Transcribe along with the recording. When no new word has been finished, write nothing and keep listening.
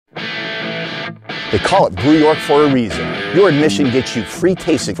They call it Brew York for a reason. Your admission gets you free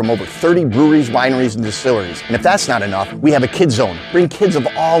tasting from over 30 breweries, wineries, and distilleries. And if that's not enough, we have a kids zone. Bring kids of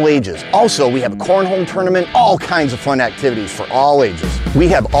all ages. Also, we have a cornhole tournament, all kinds of fun activities for all ages. We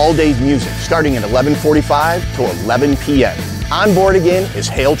have all-day music starting at 11:45 to 11 p.m. On board again is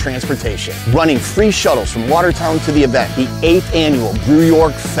Hale Transportation, running free shuttles from Watertown to the event, the 8th annual Brew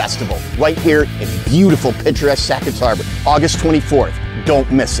York Festival, right here in beautiful, picturesque Sackets Harbor, August 24th. Don't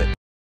miss it.